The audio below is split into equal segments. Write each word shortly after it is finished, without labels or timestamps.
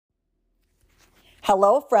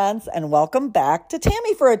Hello, friends, and welcome back to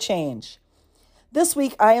Tammy for a Change. This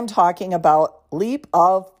week, I am talking about leap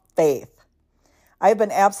of faith. I have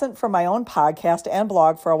been absent from my own podcast and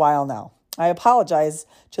blog for a while now. I apologize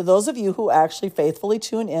to those of you who actually faithfully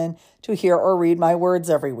tune in to hear or read my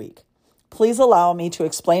words every week. Please allow me to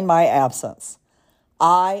explain my absence.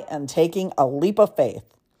 I am taking a leap of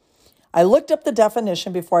faith. I looked up the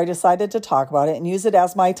definition before I decided to talk about it and use it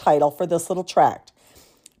as my title for this little tract.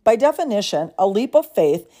 By definition, a leap of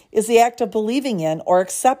faith is the act of believing in or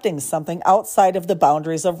accepting something outside of the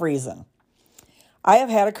boundaries of reason. I have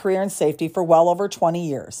had a career in safety for well over 20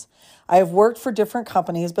 years. I have worked for different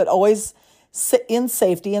companies, but always in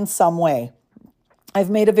safety in some way. I've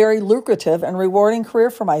made a very lucrative and rewarding career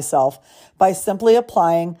for myself by simply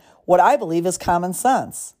applying what I believe is common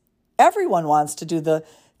sense. Everyone wants to do the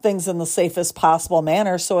things in the safest possible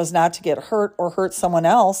manner so as not to get hurt or hurt someone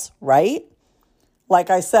else, right? Like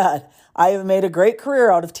I said, I have made a great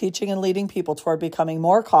career out of teaching and leading people toward becoming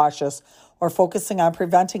more cautious or focusing on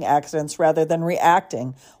preventing accidents rather than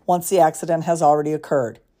reacting once the accident has already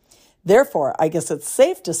occurred. Therefore, I guess it's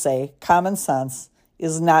safe to say common sense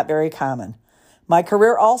is not very common. My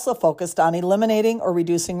career also focused on eliminating or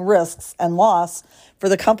reducing risks and loss for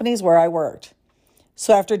the companies where I worked.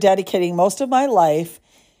 So after dedicating most of my life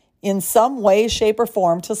in some way, shape, or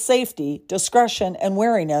form to safety, discretion, and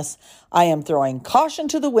wariness, I am throwing caution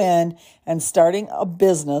to the wind and starting a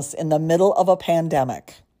business in the middle of a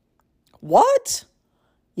pandemic. What?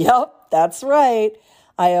 Yep, that's right.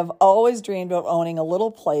 I have always dreamed of owning a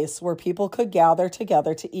little place where people could gather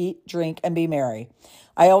together to eat, drink, and be merry.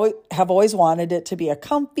 I have always wanted it to be a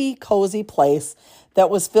comfy, cozy place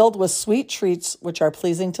that was filled with sweet treats which are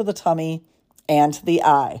pleasing to the tummy and to the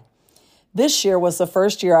eye. This year was the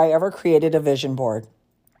first year I ever created a vision board.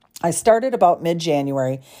 I started about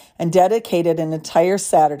mid-January and dedicated an entire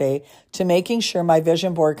Saturday to making sure my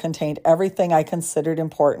vision board contained everything I considered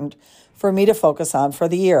important for me to focus on for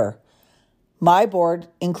the year. My board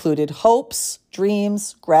included hopes,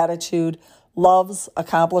 dreams, gratitude, loves,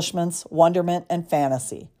 accomplishments, wonderment, and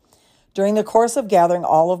fantasy. During the course of gathering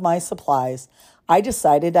all of my supplies, I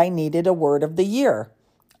decided I needed a word of the year,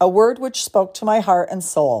 a word which spoke to my heart and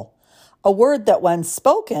soul. A word that, when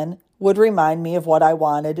spoken, would remind me of what I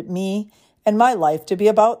wanted me and my life to be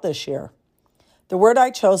about this year. The word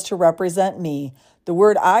I chose to represent me, the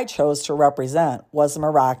word I chose to represent was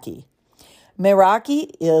Meraki.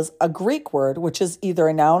 Meraki is a Greek word which is either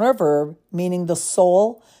a noun or verb, meaning the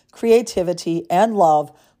soul, creativity, and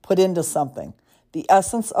love put into something, the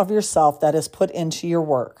essence of yourself that is put into your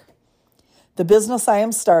work. The business I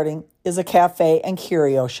am starting is a cafe and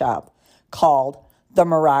curio shop called the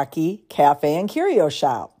Meraki Cafe and Curio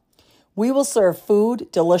Shop. We will serve food,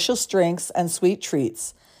 delicious drinks, and sweet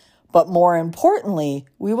treats. But more importantly,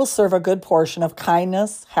 we will serve a good portion of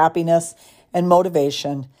kindness, happiness, and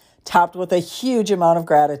motivation, topped with a huge amount of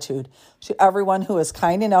gratitude to everyone who is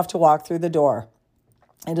kind enough to walk through the door.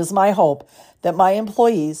 It is my hope that my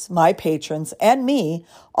employees, my patrons, and me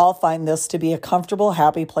all find this to be a comfortable,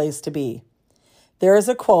 happy place to be. There is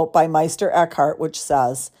a quote by Meister Eckhart which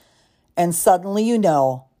says, "And suddenly you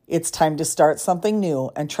know it's time to start something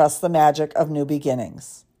new and trust the magic of new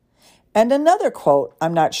beginnings." And another quote,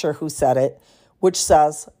 I'm not sure who said it, which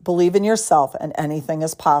says, "Believe in yourself and anything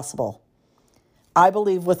is possible." I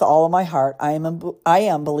believe with all of my heart I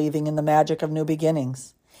am believing in the magic of new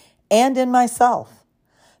beginnings and in myself.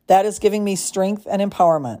 That is giving me strength and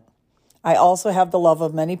empowerment. I also have the love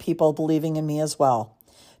of many people believing in me as well.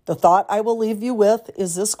 The thought I will leave you with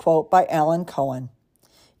is this quote by Alan Cohen.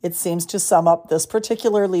 It seems to sum up this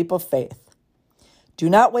particular leap of faith. Do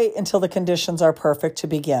not wait until the conditions are perfect to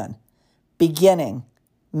begin. Beginning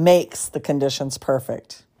makes the conditions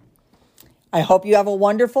perfect. I hope you have a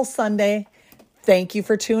wonderful Sunday. Thank you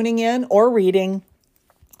for tuning in or reading.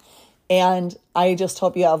 And I just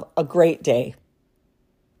hope you have a great day.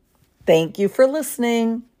 Thank you for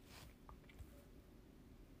listening.